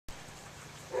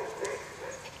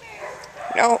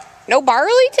No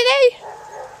barley today?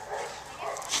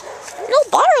 No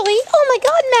barley? Oh my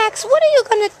God, Max, what are you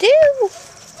gonna do?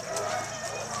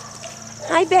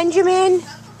 Hi, Benjamin.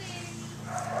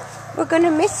 We're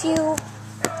gonna miss you.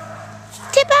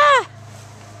 Tippa!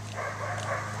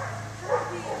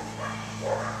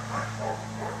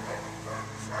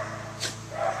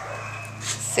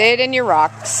 Sit in your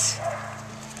rocks.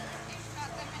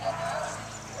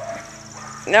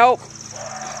 Nope.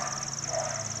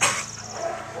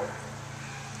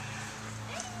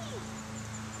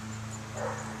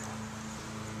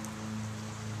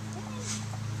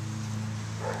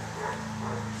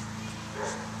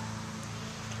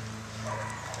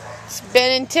 It's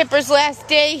Ben and Tipper's last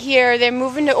day here. They're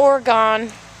moving to Oregon.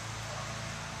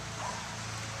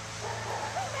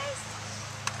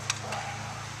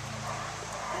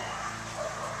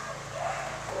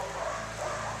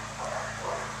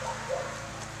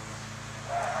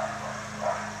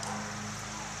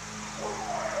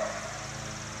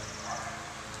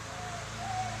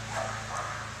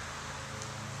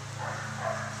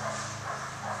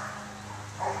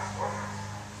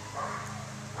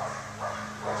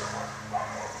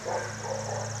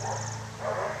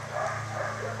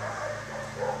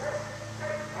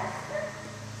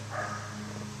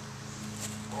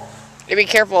 You be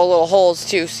careful of little holes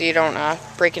too, so you don't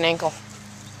break an ankle.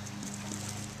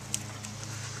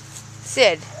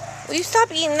 Sid, will you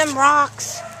stop eating them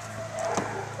rocks?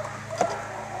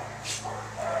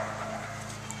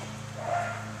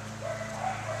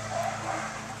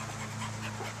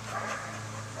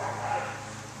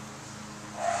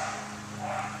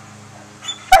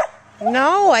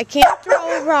 No, I can't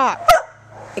throw a rock.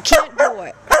 I can't do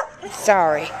it.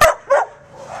 Sorry.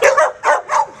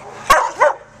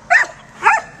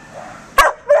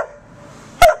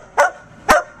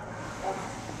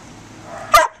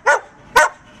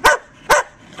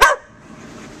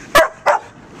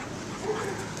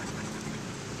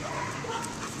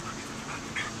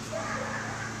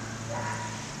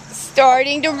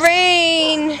 Starting to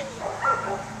rain.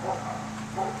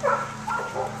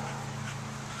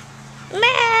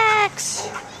 Max!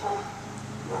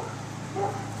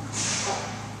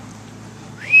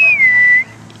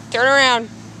 Turn around.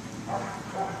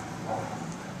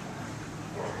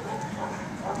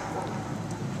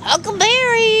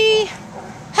 Huckleberry!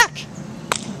 Huck!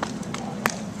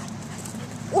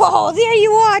 Whoa, there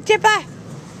you are, Tippa!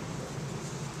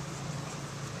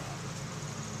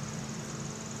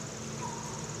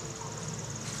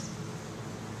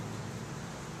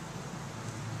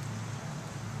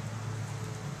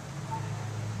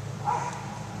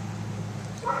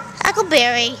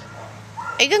 Huckleberry,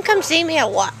 are you gonna come see me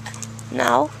or what?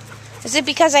 No? Is it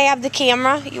because I have the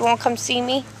camera? You won't come see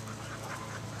me?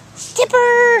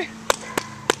 Tipper!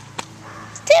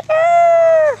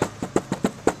 Tipper!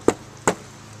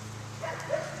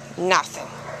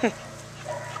 Nothing.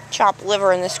 Chopped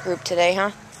liver in this group today,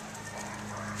 huh?